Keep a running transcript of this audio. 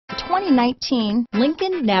2019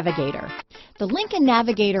 Lincoln Navigator. The Lincoln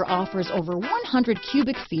Navigator offers over 100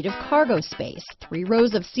 cubic feet of cargo space, 3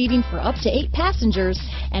 rows of seating for up to 8 passengers,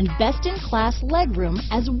 and best-in-class legroom,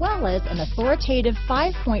 as well as an authoritative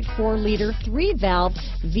 5.4-liter 3-valve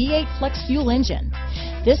V8 flex fuel engine.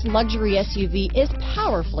 This luxury SUV is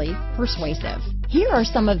powerfully persuasive. Here are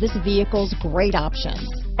some of this vehicle's great options: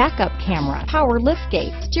 backup camera, power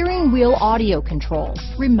liftgate, steering wheel audio controls,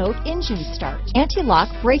 remote engine start, anti-lock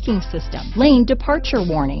braking system, lane departure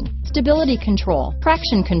warning, stability control,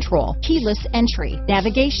 traction control, keyless entry,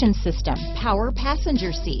 navigation system, power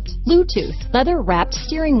passenger seat, Bluetooth, leather-wrapped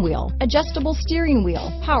steering wheel, adjustable steering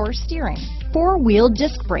wheel, power steering, 4-wheel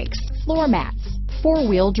disc brakes, floor mats,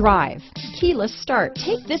 4-wheel drive, keyless start.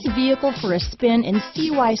 Take this vehicle for a spin and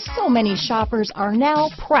see why so many shoppers are now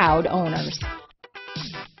proud owners.